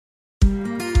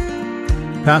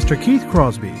Pastor Keith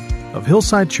Crosby of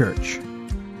Hillside Church.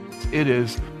 It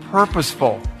is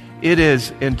purposeful. It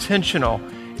is intentional.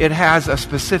 It has a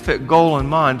specific goal in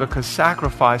mind because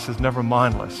sacrifice is never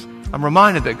mindless. I'm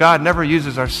reminded that God never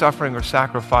uses our suffering or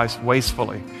sacrifice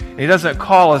wastefully. He doesn't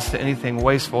call us to anything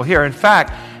wasteful here. In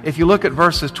fact, if you look at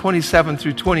verses 27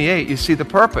 through 28, you see the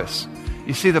purpose.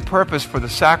 You see the purpose for the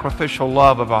sacrificial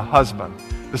love of a husband,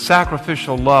 the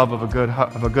sacrificial love of a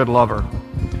good lover.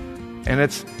 And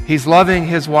he's loving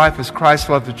his wife as Christ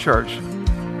loved the church.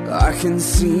 I can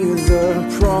see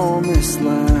the promised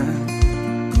land,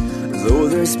 though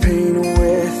there's pain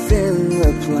within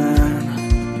the plan.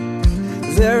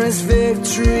 There is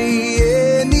victory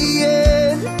in the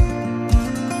end.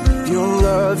 Your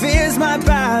love is my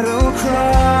battle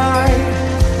cry,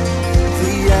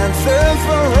 the anthem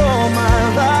for all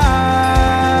my life.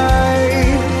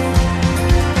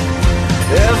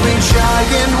 Every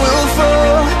giant will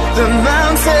fall, the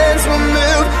mountains will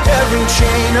move. Every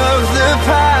chain of the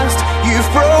past you've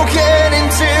broken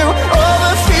into. All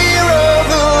the fear of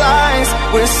the lies,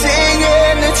 we're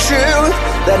singing the truth,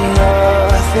 that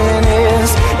nothing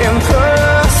is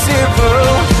impossible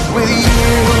with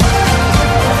you.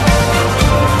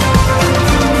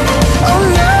 Oh,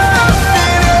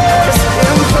 nothing is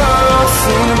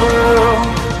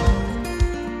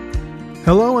impossible.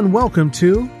 Hello and welcome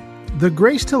to the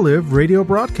Grace to Live radio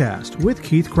broadcast with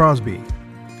Keith Crosby,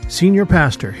 Senior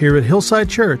Pastor here at Hillside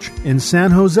Church in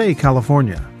San Jose,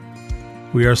 California.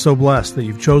 We are so blessed that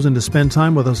you've chosen to spend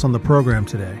time with us on the program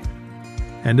today.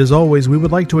 And as always, we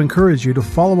would like to encourage you to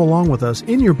follow along with us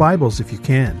in your Bibles if you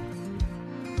can.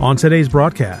 On today's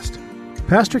broadcast,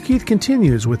 Pastor Keith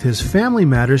continues with his Family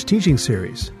Matters teaching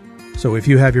series. So if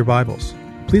you have your Bibles,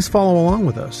 please follow along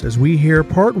with us as we hear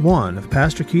part 1 of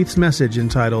Pastor Keith's message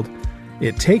entitled,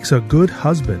 It Takes a Good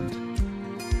Husband.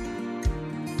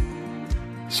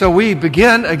 So we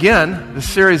begin again the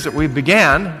series that we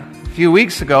began a few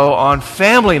weeks ago on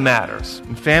family matters.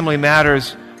 And family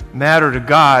matters matter to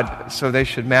God, so they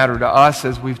should matter to us,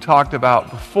 as we've talked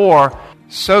about before.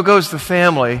 So goes the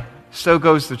family, so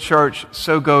goes the church,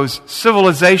 so goes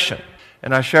civilization.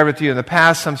 And I shared with you in the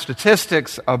past some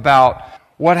statistics about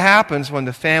what happens when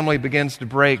the family begins to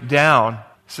break down.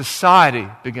 Society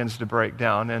begins to break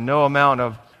down, and no amount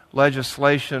of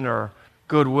legislation or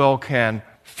goodwill can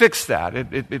fix that.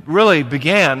 It really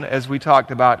began, as we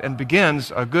talked about, and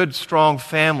begins, a good, strong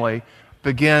family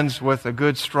begins with a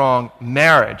good, strong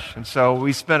marriage. And so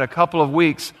we spent a couple of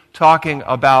weeks talking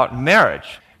about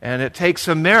marriage. And it takes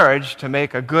a marriage to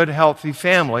make a good, healthy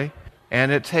family.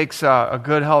 And it takes a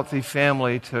good, healthy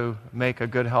family to make a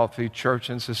good, healthy church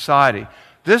and society.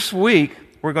 This week,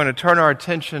 we're going to turn our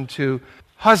attention to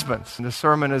husbands. And the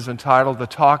sermon is entitled, the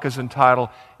talk is entitled,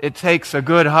 It Takes a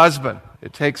Good Husband.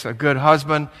 It takes a good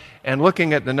husband. And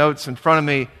looking at the notes in front of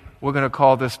me, we're going to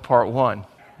call this part 1.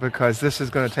 Because this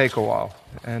is going to take a while.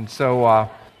 And so,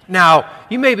 now,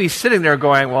 you may be sitting there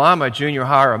going, well, I'm a junior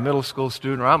high or a middle school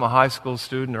student, or I'm a high school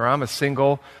student, or I'm a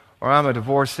single, or I'm a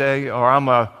divorcee, or I'm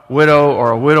a widow or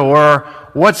a widower.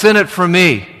 What's in it for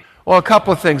me? Well, a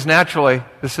couple of things. Naturally,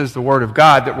 this is the Word of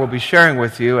God that we'll be sharing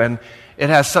with you, and it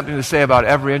has something to say about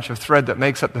every inch of thread that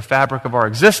makes up the fabric of our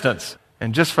existence,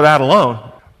 and just for that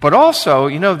alone. But also,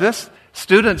 this...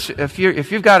 Students, if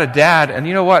you've got a dad, and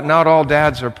you know what, not all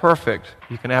dads are perfect.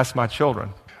 You can ask my children.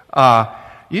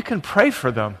 You can pray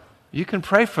for them. You can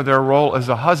pray for their role as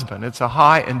a husband. It's a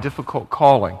high and difficult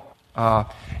calling.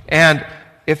 And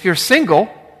if you're single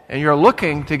and you're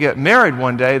looking to get married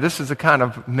one day, this is the kind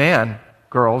of man,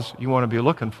 girls, you want to be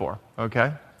looking for,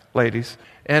 okay, ladies.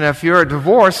 And if you're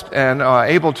divorced and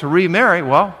able to remarry,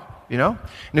 well, And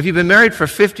if you've been married for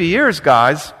 50 years,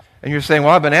 guys, and you're saying,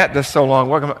 well, I've been at this so long,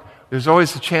 there's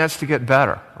always a chance to get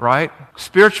better, right?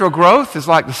 Spiritual growth is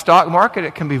like the stock market.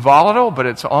 It can be volatile, but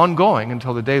it's ongoing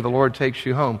until the day the Lord takes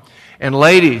you home. And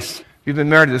ladies, you've been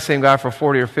married to the same guy for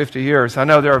 40 or 50 years. I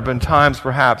know there have been times,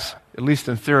 perhaps, at least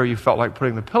in theory, you felt like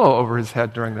putting the pillow over his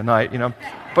head during the night,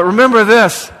 But remember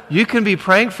this, you can be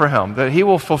praying for him, that he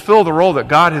will fulfill the role that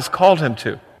God has called him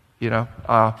to,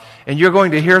 And you're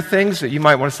going to hear things that you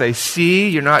might want to say, see,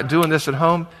 you're not doing this at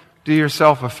home. Do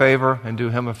yourself a favor and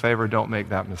do him a favor. Don't make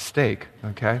that mistake,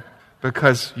 okay?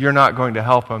 Because you're not going to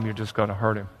help him. You're just going to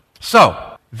hurt him.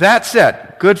 So, that's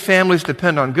it. Good families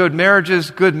depend on good marriages.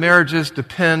 Good marriages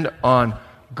depend on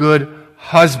good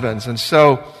husbands. And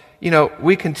so,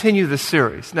 we continue the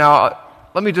series. Now,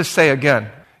 let me just say again,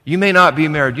 you may not be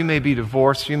married. You may be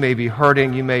divorced. You may be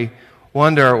hurting. You may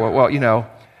wonder,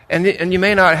 and you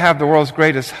may not have the world's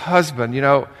greatest husband.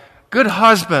 Good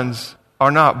husbands are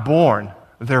not born.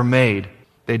 They're made.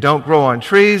 They don't grow on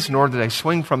trees, nor do they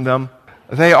swing from them.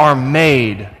 They are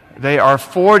made. They are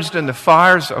forged in the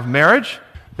fires of marriage.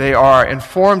 They are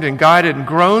informed and guided and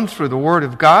grown through the Word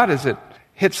of God as it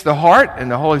hits the heart,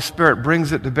 and the Holy Spirit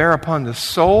brings it to bear upon the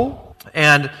soul.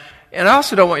 And I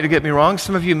also don't want you to get me wrong.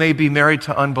 Some of you may be married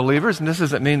to unbelievers, and this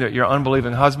doesn't mean that your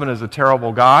unbelieving husband is a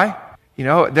terrible guy. You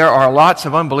know, there are lots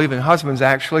of unbelieving husbands,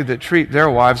 actually, that treat their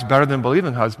wives better than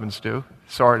believing husbands do.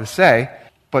 Sorry to say.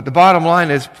 But the bottom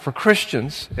line is, for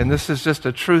Christians, and this is just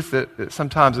a truth that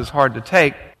sometimes is hard to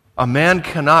take, a man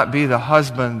cannot be the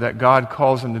husband that God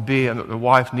calls him to be and that the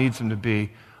wife needs him to be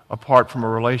apart from a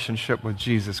relationship with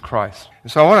Jesus Christ.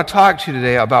 And so I want to talk to you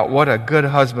today about what a good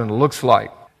husband looks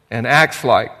like and acts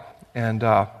like. And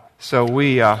so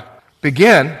we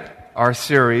begin our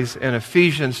series in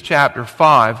Ephesians chapter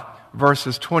 5,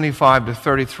 verses 25 to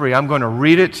 33. I'm going to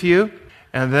read it to you,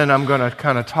 and then I'm going to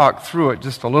kind of talk through it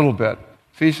just a little bit.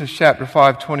 Ephesians chapter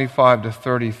 5, 25 to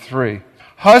 33.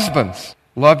 Husbands,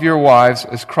 love your wives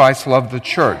as Christ loved the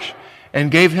church and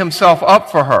gave himself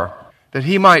up for her, that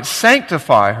he might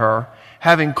sanctify her,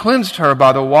 having cleansed her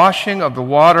by the washing of the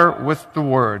water with the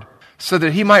word, so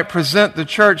that he might present the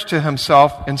church to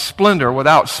himself in splendor,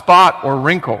 without spot or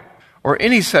wrinkle, or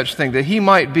any such thing, that he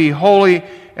might be holy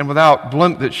and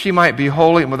that she might be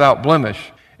holy and without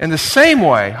blemish. In the same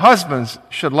way, husbands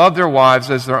should love their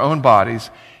wives as their own bodies.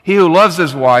 He who loves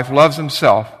his wife loves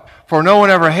himself. For no one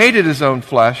ever hated his own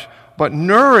flesh, but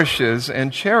nourishes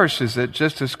and cherishes it,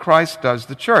 just as Christ does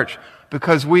the church,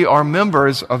 because we are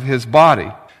members of his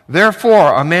body.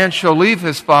 Therefore, a man shall leave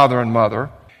his father and mother,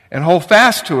 and hold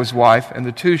fast to his wife, and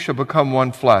the two shall become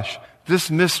one flesh. This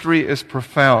mystery is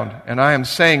profound, and I am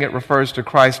saying it refers to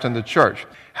Christ and the church.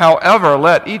 However,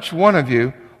 let each one of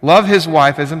you love his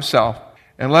wife as himself,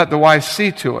 and let the wife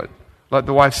see to it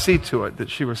that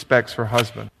she respects her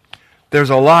husband. There's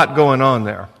a lot going on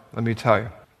there, let me tell you.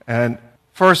 And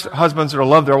first, husbands are to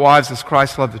love their wives as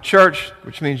Christ loved the church,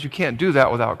 which means you can't do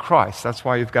that without Christ. That's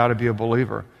why you've got to be a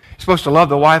believer. You're supposed to love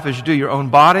the wife as you do your own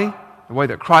body, the way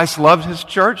that Christ loved his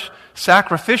church,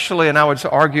 sacrificially, and I would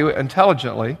argue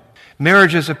intelligently.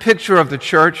 Marriage is a picture of the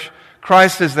church.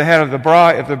 Christ is the head of the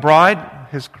bride,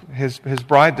 his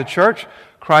bride, the church.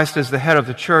 Christ is the head of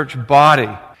the church body,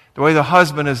 the way the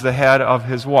husband is the head of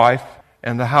his wife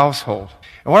and the household.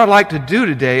 And what I'd like to do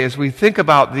today as we think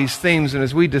about these themes and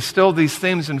as we distill these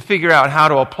themes and figure out how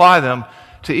to apply them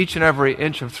to each and every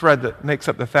inch of thread that makes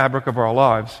up the fabric of our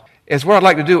lives, is what I'd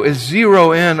like to do is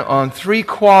zero in on three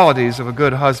qualities of a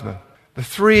good husband, the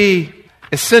three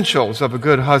essentials of a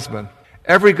good husband.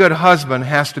 Every good husband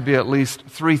has to be at least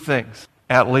three things,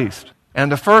 at least.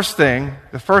 And the first thing,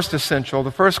 the first essential,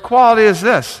 the first quality is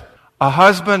this: a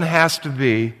husband has to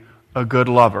be a good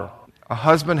lover. A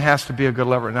husband has to be a good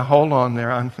lover. Now hold on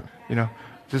there.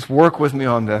 Just work with me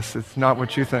on this. It's not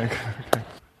what you think. Okay.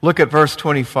 Look at verse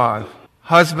 25.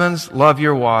 Husbands, love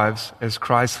your wives as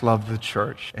Christ loved the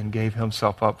church and gave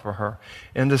himself up for her.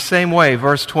 In the same way,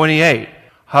 verse 28.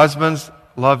 Husbands,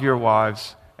 love your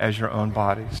wives as your own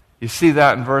bodies. You see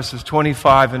that in verses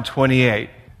 25 and 28.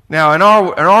 Now, in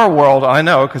our world, I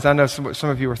know, because I know some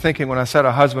of you were thinking when I said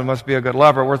a husband must be a good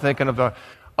lover, we're thinking of the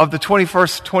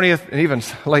 21st, 20th, and even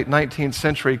late 19th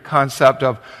century concept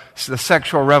of the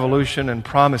sexual revolution and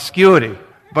promiscuity.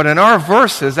 But in our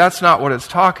verses, that's not what it's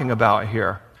talking about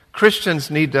here. Christians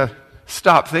need to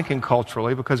stop thinking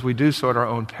culturally, because we do so at our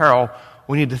own peril.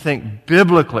 We need to think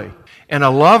biblically. And a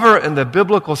lover in the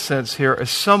biblical sense here is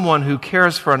someone who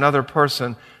cares for another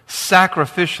person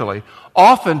sacrificially,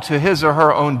 often to his or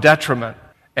her own detriment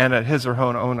and at his or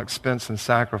her own expense and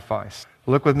sacrifice.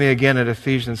 Look with me again at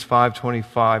Ephesians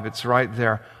 5:25. It's right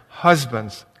there.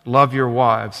 Husbands, love your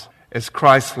wives as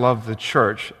Christ loved the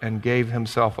church and gave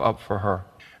himself up for her.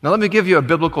 Now let me give you a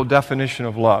biblical definition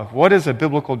of love. What is a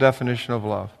biblical definition of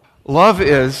love? Love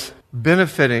is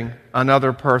benefiting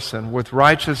another person with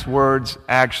righteous words,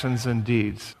 actions, and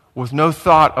deeds, with no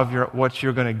thought of what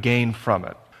you're going to gain from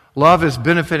it. Love is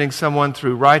benefiting someone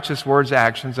through righteous words,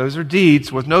 actions, those are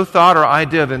deeds, with no thought or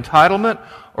idea of entitlement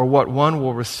or what one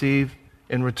will receive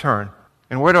in return.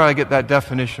 And where do I get that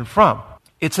definition from?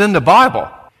 It's in the Bible.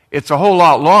 It's a whole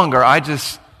lot longer. I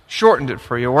just shortened it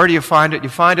for you. Where do you find it? You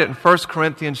find it in 1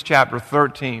 Corinthians chapter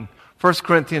 13. 1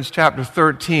 Corinthians chapter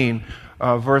 13,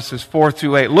 verses 4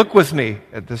 through 8. Look with me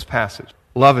at this passage.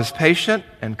 Love is patient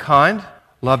and kind.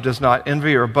 Love does not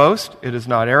envy or boast. It is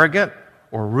not arrogant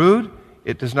or rude.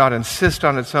 It does not insist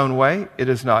on its own way. It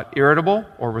is not irritable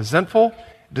or resentful.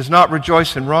 It does not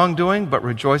rejoice in wrongdoing, but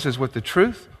rejoices with the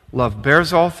truth. Love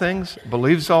bears all things,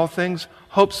 believes all things,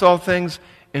 hopes all things,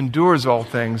 endures all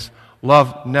things.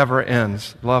 Love never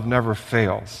ends. Love never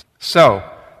fails. So,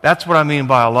 that's what I mean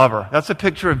by a lover. That's a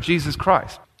picture of Jesus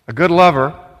Christ. A good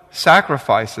lover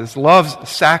sacrifices, loves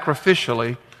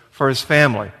sacrificially for his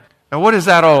family. Now, what is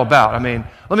that all about? I mean,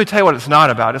 let me tell you what it's not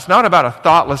about. It's not about a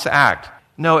thoughtless act.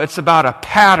 No, it's about a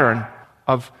pattern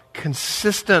of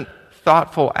consistent,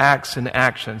 thoughtful acts and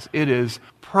actions. It is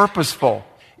purposeful.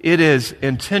 It is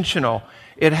intentional.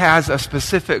 It has a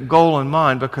specific goal in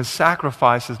mind because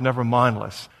sacrifice is never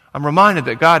mindless. I'm reminded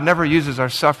that God never uses our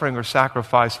suffering or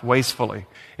sacrifice wastefully.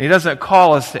 And He doesn't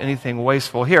call us to anything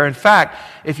wasteful here. In fact,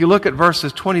 if you look at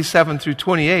verses 27 through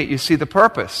 28, you see the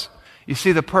purpose. You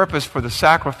see the purpose for the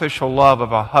sacrificial love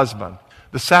of a husband,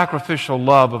 the sacrificial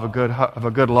love of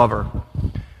a good lover.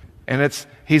 And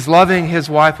he's loving his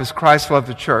wife as Christ loved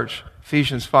the church,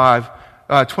 Ephesians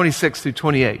 5, 26 through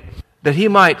 28. That he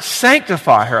might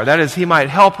sanctify her, that is, he might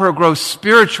help her grow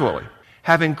spiritually,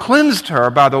 having cleansed her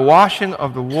by the washing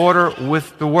of the water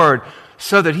with the word,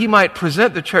 so that he might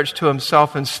present the church to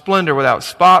himself in splendor, without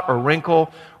spot or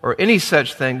wrinkle or any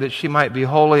such thing, that she might be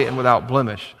holy and without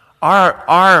blemish.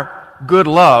 Our good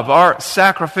love, our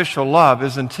sacrificial love,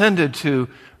 is intended to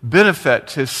benefit,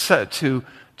 to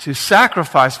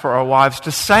sacrifice for our wives,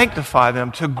 to sanctify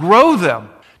them, to grow them,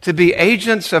 to be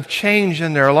agents of change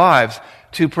in their lives,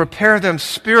 to prepare them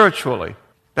spiritually.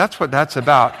 That's what that's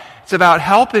about. It's about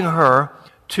helping her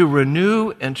to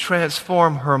renew and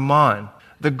transform her mind.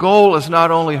 The goal is not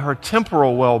only her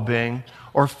temporal well-being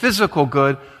or physical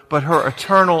good, but her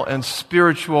eternal and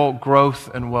spiritual growth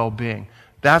and well-being.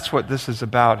 That's what this is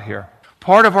about here.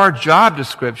 Part of our job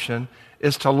description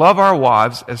is to love our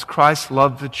wives as Christ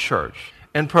loved the church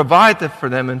and provide for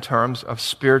them in terms of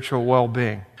spiritual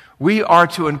well-being. We are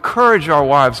to encourage our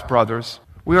wives, brothers.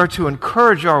 We are to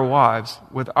encourage our wives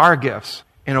with our gifts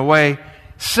in a way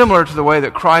similar to the way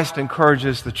that Christ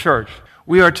encourages the church.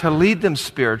 We are to lead them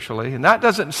spiritually, and that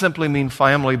doesn't simply mean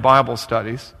family Bible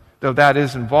studies, though that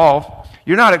is involved.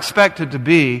 You're not expected to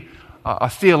be a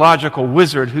theological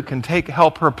wizard who can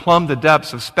help her plumb the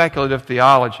depths of speculative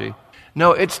theology.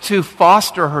 No, it's to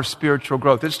foster her spiritual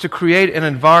growth. It's to create an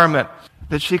environment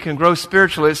that she can grow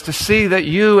spiritually. It's to see that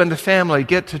you and the family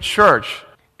get to church.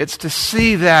 It's to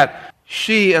see that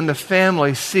she and the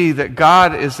family see that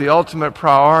God is the ultimate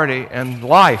priority in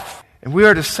life. And we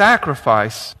are to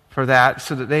sacrifice for that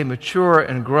so that they mature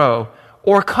and grow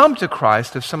or come to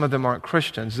Christ if some of them aren't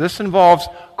Christians. This involves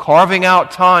carving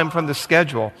out time from the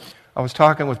schedule. I was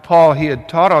talking with Paul. He had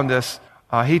taught on this.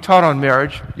 He taught on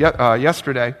marriage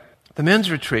yesterday. The men's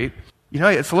retreat,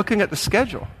 it's looking at the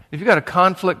schedule. If you've got a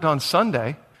conflict on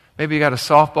Sunday, maybe you got a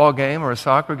softball game or a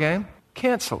soccer game,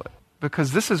 cancel it,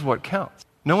 because this is what counts.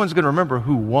 No one's going to remember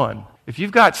who won. If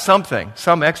you've got some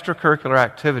extracurricular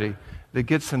activity that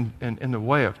gets in the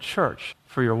way of church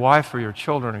for your wife or your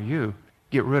children or you,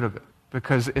 get rid of it,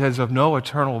 because it is of no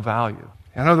eternal value.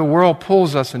 I know the world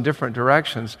pulls us in different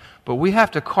directions, but we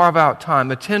have to carve out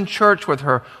time, attend church with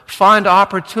her, find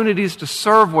opportunities to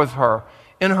serve with her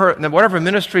in whatever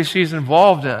ministry she's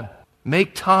involved in.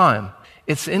 Make time.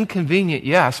 It's inconvenient,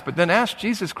 yes, but then ask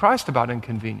Jesus Christ about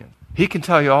inconvenience. He can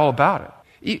tell you all about it.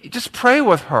 You just pray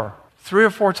with her 3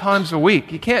 or 4 times a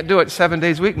week. You can't do it 7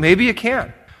 days a week. Maybe you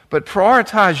can. But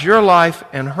prioritize your life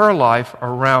and her life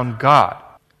around God.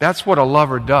 That's what a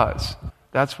lover does.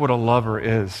 That's what a lover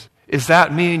is. Is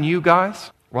that me and you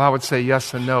guys? Well, I would say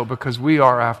yes and no, because we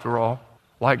are, after all,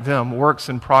 like them, works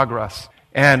in progress.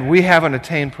 And we haven't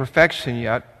attained perfection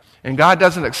yet. And God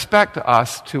doesn't expect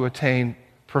us to attain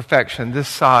perfection this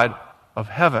side of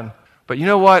heaven. But you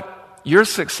know what? Your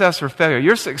success or failure,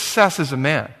 your success as a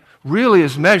man, really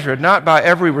is measured not by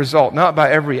every result, not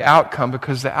by every outcome,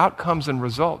 because the outcomes and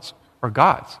results are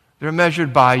God's. They're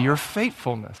measured by your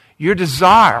faithfulness, your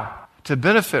desire to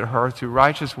benefit her through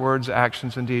righteous words,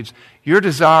 actions, and deeds, your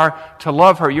desire to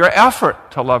love her, your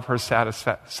effort to love her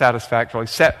satisfactorily,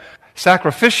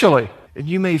 sacrificially. And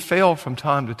you may fail from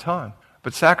time to time.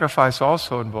 But sacrifice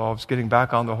also involves getting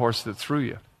back on the horse that threw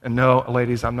you. And no,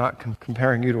 ladies, I'm not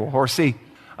comparing you to a horsey.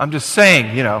 I'm just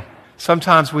saying,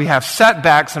 sometimes we have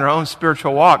setbacks in our own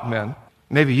spiritual walk, men.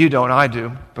 Maybe you don't, I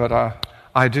do, but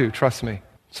I do, trust me.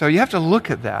 So you have to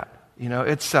look at that.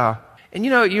 You're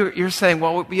saying,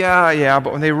 well, yeah,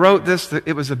 but when they wrote this,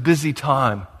 it was a busy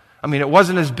time. I mean, it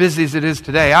wasn't as busy as it is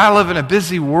today. I live in a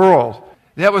busy world.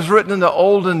 That was written in the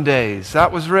olden days.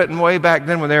 That was written way back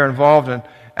then when they were involved in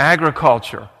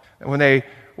agriculture, when they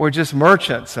were just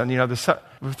merchants. And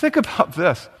think about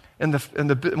this: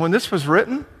 when this was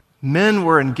written, men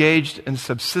were engaged in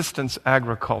subsistence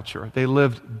agriculture. They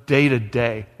lived day to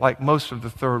day, like most of the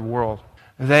third world.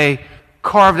 They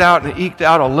carved out and eked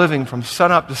out a living from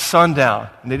sunup to sundown,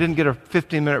 and they didn't get a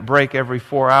 15-minute break every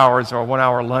 4 hours or a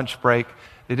 1-hour lunch break.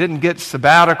 They didn't get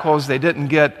sabbaticals. They didn't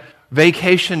get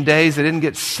vacation days. They didn't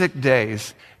get sick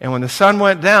days. And when the sun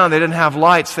went down, they didn't have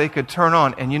lights they could turn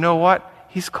on. And you know what?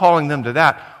 He's calling them to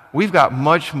that. We've got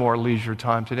much more leisure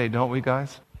time today, don't we,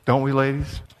 guys? Don't we,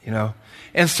 ladies? You know.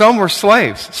 And some were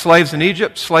slaves. Slaves in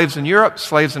Egypt, slaves in Europe,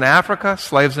 slaves in Africa,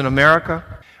 slaves in America.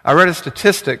 I read a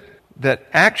statistic that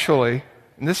actually,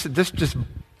 and this just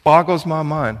boggles my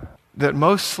mind, that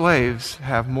most slaves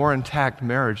have more intact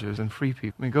marriages than free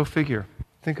people. I mean, go figure.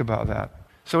 Think about that.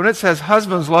 So when it says,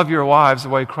 husbands, love your wives the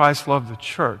way Christ loved the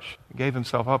church, he gave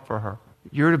himself up for her.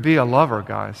 You're to be a lover,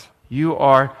 guys. You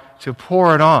are to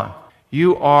pour it on.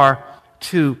 You are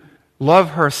to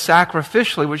love her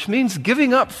sacrificially, which means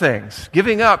giving up things,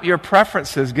 giving up your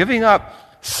preferences, giving up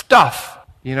stuff,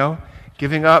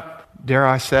 giving up, dare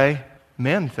I say,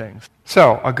 man things.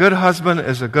 So, a good husband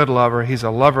is a good lover. He's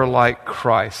a lover like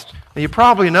Christ. Now, you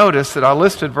probably noticed that I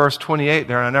listed verse 28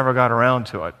 there and I never got around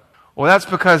to it. Well, that's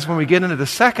because when we get into the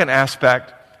second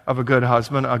aspect of a good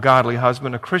husband, a godly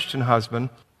husband, a Christian husband,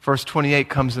 verse 28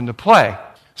 comes into play.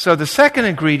 So the second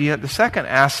ingredient, the second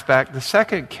aspect, the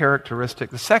second characteristic,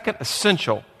 the second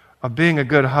essential of being a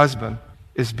good husband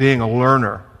is being a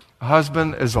learner. A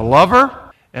husband is a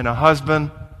lover, and a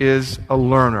husband is a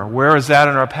learner. Where is that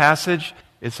in our passage?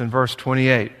 It's in verse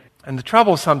 28. And the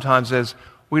trouble sometimes is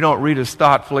we don't read as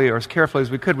thoughtfully or as carefully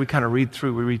as we could. We kind of read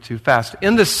too fast.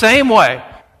 In the same way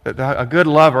that a good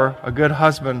lover, a good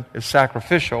husband is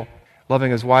sacrificial,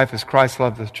 loving his wife as Christ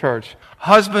loved the church,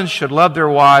 husbands should love their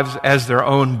wives as their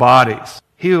own bodies.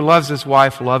 He who loves his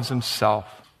wife loves himself.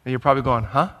 And you're probably going,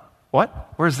 huh?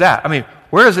 What? Where's that? I mean,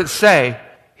 where does it say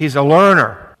he's a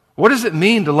learner? What does it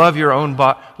mean to love your own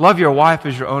love your wife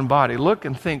as your own body? Look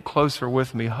and think closer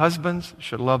with me. Husbands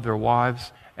should love their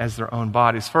wives as their own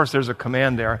bodies. First, there's a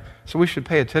command there, so we should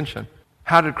pay attention.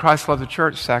 How did Christ love the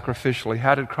church? Sacrificially.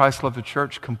 How did Christ love the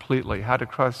church? Completely. How did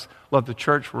Christ love the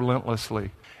church?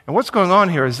 Relentlessly. And what's going on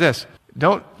here is this.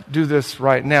 Don't do this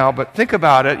right now, but think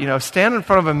about it. Stand in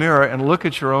front of a mirror and look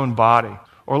at your own body.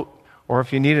 Or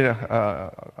if you need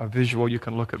a visual, you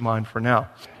can look at mine for now.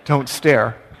 Don't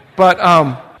stare. But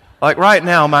like right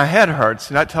now, my head hurts,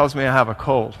 and that tells me I have a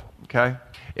cold, okay?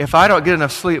 If I don't get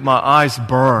enough sleep, my eyes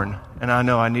burn, and I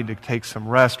know I need to take some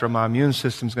rest, or my immune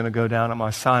system's going to go down and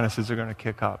my sinuses are going to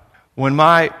kick up. When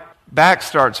my back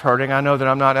starts hurting, I know that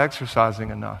I'm not exercising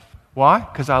enough. Why?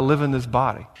 Because I live in this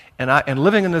body. And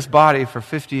living in this body for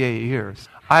 58 years,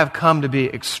 I have come to be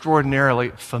extraordinarily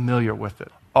familiar with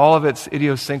it. All of its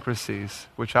idiosyncrasies,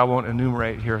 which I won't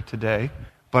enumerate here today,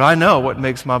 but I know what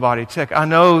makes my body tick. I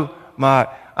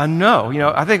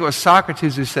think it was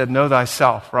Socrates who said, know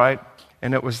thyself, right?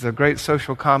 And it was the great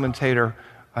social commentator,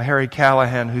 Harry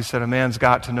Callahan, who said a man's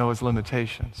got to know his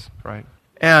limitations, right?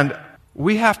 And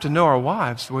we have to know our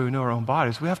wives the way we know our own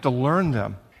bodies. We have to learn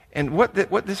them. And what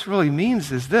this really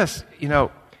means is this,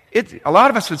 a lot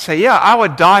of us would say, yeah, I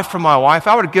would die for my wife.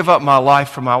 I would give up my life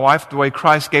for my wife the way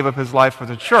Christ gave up his life for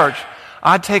the church.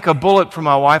 I'd take a bullet for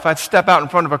my wife. I'd step out in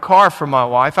front of a car for my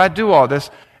wife. I'd do all this.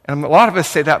 And a lot of us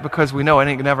say that because we know it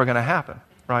ain't never going to happen,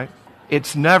 right?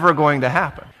 It's never going to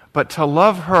happen. But to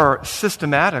love her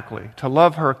systematically, to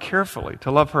love her carefully,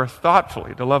 to love her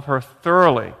thoughtfully, to love her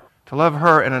thoroughly, to love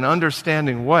her in an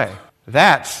understanding way,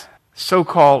 that's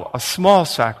so-called a small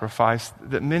sacrifice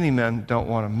that many men don't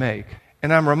want to make.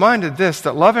 And I'm reminded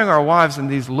that loving our wives in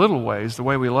these little ways, the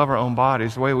way we love our own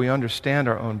bodies, the way we understand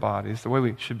our own bodies, the way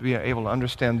we should be able to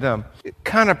understand them, it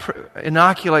kind of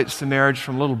inoculates the marriage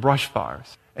from little brush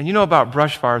fires. And you know about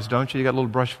brush fires, don't you? You got a little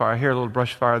brush fire here, a little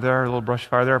brush fire there, a little brush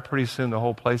fire there. Pretty soon the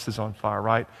whole place is on fire,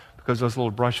 right? Because those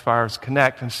little brush fires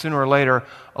connect. And sooner or later,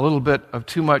 a little bit of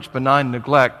too much benign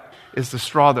neglect is the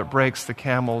straw that breaks the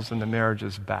camel's and the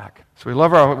marriage's back. So we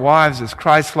love our wives as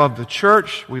Christ loved the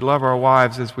church. We love our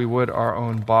wives as we would our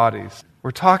own bodies.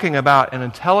 We're talking about an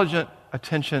intelligent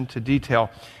attention to detail.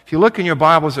 If you look in your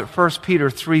Bibles at 1 Peter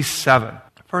 3:7,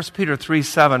 1 Peter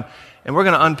 3:7, and we're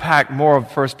going to unpack more of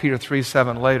 1 Peter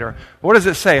 3:7 later. What does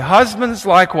it say? Husbands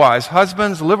likewise.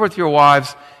 Husbands, live with your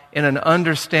wives in an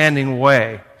understanding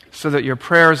way so that your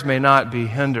prayers may not be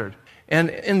hindered. And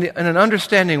in an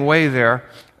understanding way there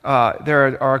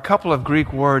are a couple of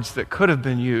Greek words that could have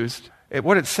been used.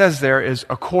 What it says there is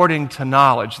according to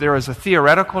knowledge. There is a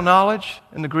theoretical knowledge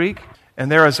in the Greek,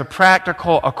 and there is a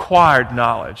practical acquired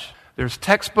knowledge. There's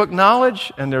textbook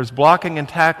knowledge, and there's blocking and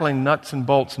tackling nuts and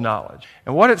bolts knowledge.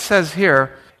 And what it says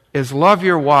here is love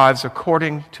your wives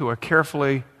according to a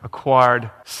carefully acquired,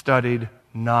 studied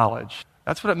knowledge.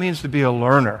 That's what it means to be a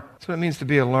learner. That's what it means to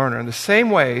be a learner. In the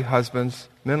same way, husbands,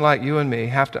 men like you and me,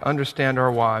 have to understand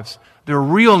our wives. Their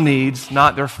real needs,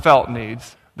 not their felt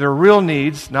needs. Their real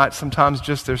needs, not sometimes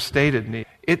just their stated needs.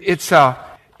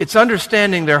 It's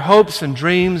understanding their hopes and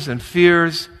dreams and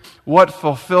fears, What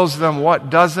fulfills them, what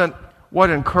doesn't, what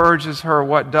encourages her,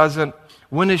 what doesn't.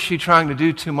 When is she trying to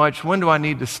do too much? When do I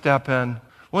need to step in?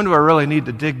 When do I really need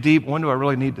to dig deep? When do I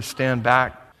really need to stand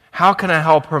back? How can I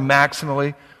help her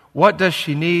maximally? What does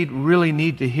she really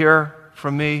need to hear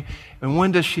from me? And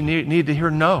when does she need to hear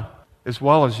no as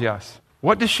well as yes?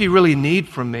 What does she really need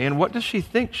from me? And what does she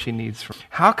think she needs from me?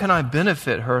 How can I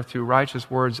benefit her through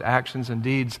righteous words, actions, and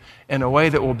deeds in a way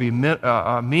that will be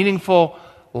meaningful,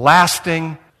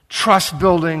 lasting,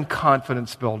 trust-building,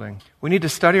 confidence-building? We need to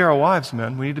study our wives,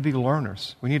 men. We need to be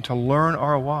learners. We need to learn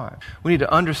our wives. We need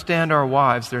to understand our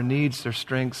wives, their needs, their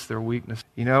strengths, their weaknesses.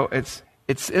 You know, it's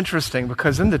interesting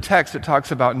because in the text it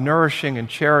talks about nourishing and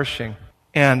cherishing.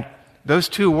 And those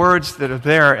two words that are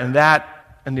there in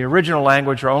the original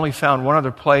language are only found one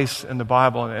other place in the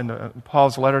Bible, in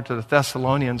Paul's letter to the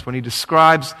Thessalonians, when he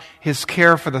describes his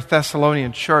care for the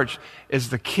Thessalonian church as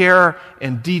the care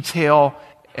and detail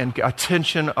and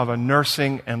attention of a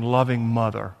nursing and loving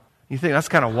mother. You think that's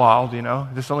kind of wild, you know?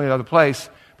 This is only another place.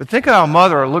 But think of how a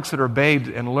mother looks at her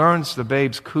babe and learns the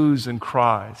babe's coos and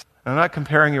cries. I'm not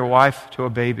comparing your wife to a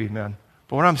baby, men.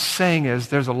 But what I'm saying is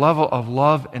there's a level of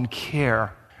love and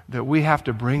care that we have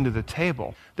to bring to the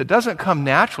table that doesn't come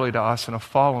naturally to us in a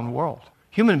fallen world.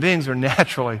 Human beings are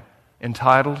naturally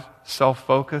entitled,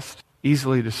 self-focused,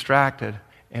 easily distracted,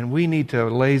 and we need to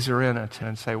laser in it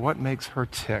and say, what makes her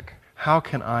tick? How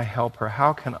can I help her?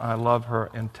 How can I love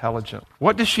her intelligently?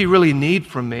 What does she really need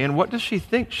from me, and what does she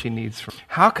think she needs from me?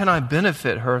 How can I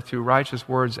benefit her through righteous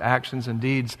words, actions, and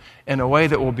deeds in a way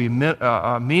that will be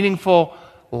meaningful,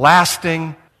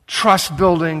 lasting,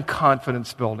 trust-building,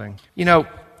 confidence-building? You know,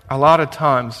 a lot of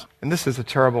times, and this is a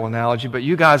terrible analogy, but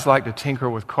you guys like to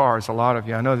tinker with cars, a lot of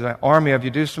you. I know there's an army of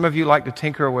you do. Some of you like to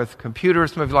tinker with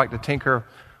computers. Some of you like to tinker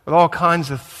with all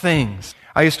kinds of things.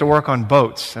 I used to work on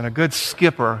boats, and a good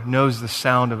skipper knows the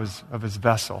sound of his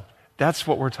vessel. That's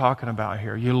what we're talking about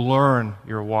here. You learn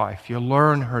your wife. You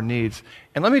learn her needs.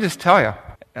 And let me just tell you,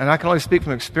 and I can only speak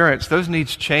from experience, those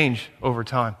needs change over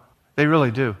time. They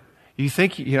really do. You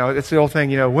think, you know, it's the old thing,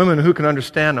 you know, women, who can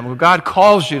understand them? Well, God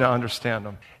calls you to understand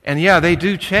them. And yeah, they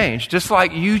do change, just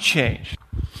like you change.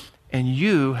 And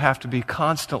you have to be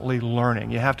constantly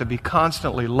learning. You have to be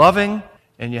constantly loving,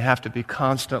 and you have to be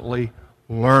constantly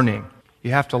learning.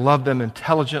 You have to love them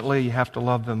intelligently. You have to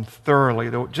love them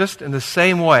thoroughly, just in the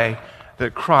same way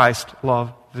that Christ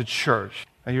loved the church.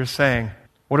 And you're saying,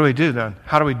 what do we do then?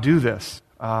 How do we do this?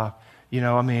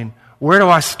 Where do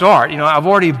I start? You know, I've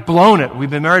already blown it. We've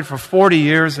been married for 40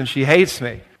 years, and she hates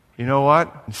me. You know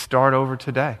what? Start over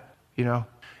today. You know,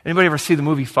 anybody ever see the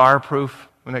movie Fireproof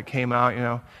when it came out? You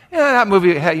know, yeah, that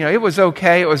movie had, you know, it was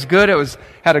okay. It was good.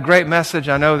 Had a great message.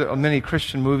 I know that many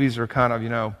Christian movies are kind of, you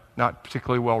know, not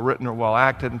particularly well written or well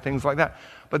acted and things like that.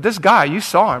 But this guy, you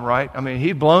saw him, right? I mean,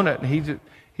 he'd blown it, and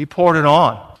he poured it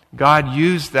on. God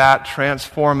used that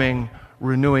transforming,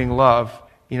 renewing love.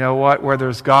 You know what? Where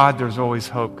there's God, there's always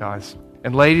hope, guys.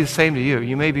 And ladies, same to you.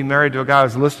 You may be married to a guy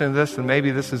who's listening to this, and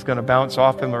maybe this is going to bounce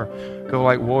off him or go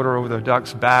like water over the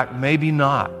duck's back. Maybe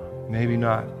not. Maybe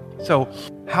not. So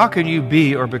how can you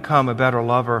be or become a better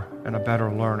lover and a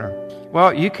better learner?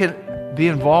 Well, you can be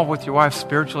involved with your wife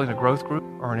spiritually in a growth group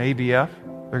or an ABF.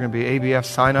 There are going to be ABF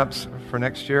sign-ups for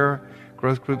next year,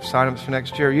 growth group sign-ups for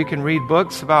next year. You can read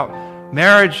books about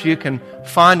marriage. You can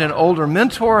find an older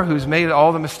mentor who's made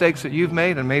all the mistakes that you've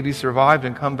made and maybe survived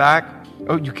and come back.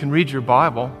 Oh, you can read your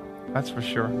Bible, that's for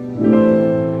sure.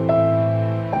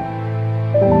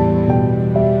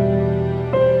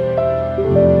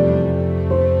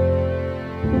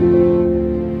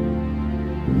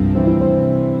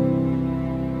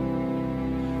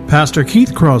 Pastor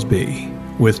Keith Crosby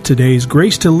with today's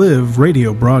Grace to Live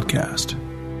radio broadcast.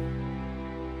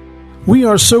 We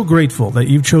are so grateful that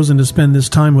you've chosen to spend this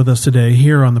time with us today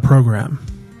here on the program.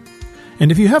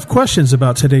 And if you have questions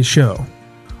about today's show,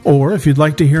 or if you'd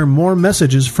like to hear more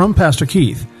messages from Pastor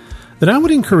Keith, then I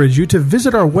would encourage you to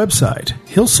visit our website,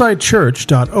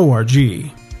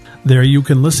 hillsidechurch.org. There you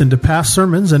can listen to past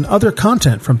sermons and other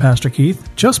content from Pastor Keith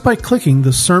just by clicking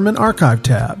the Sermon Archive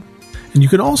tab. And you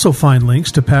can also find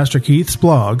links to Pastor Keith's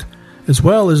blog, as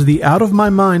well as the Out of My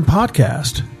Mind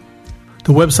podcast.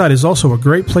 The website is also a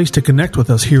great place to connect with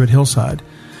us here at Hillside.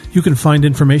 You can find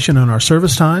information on our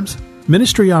service times,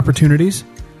 ministry opportunities,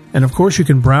 and of course you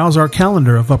can browse our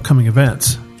calendar of upcoming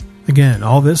events. Again,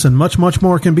 all this and much, much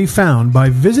more can be found by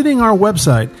visiting our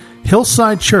website,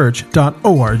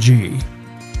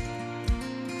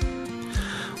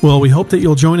 hillsidechurch.org. Well, we hope that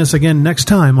you'll join us again next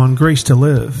time on Grace to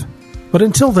Live. But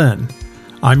until then,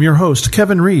 I'm your host,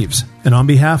 Kevin Reeves, and on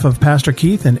behalf of Pastor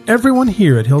Keith and everyone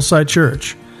here at Hillside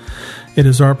Church, it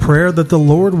is our prayer that the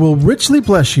Lord will richly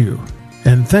bless you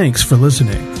And thanks for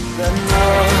listening. The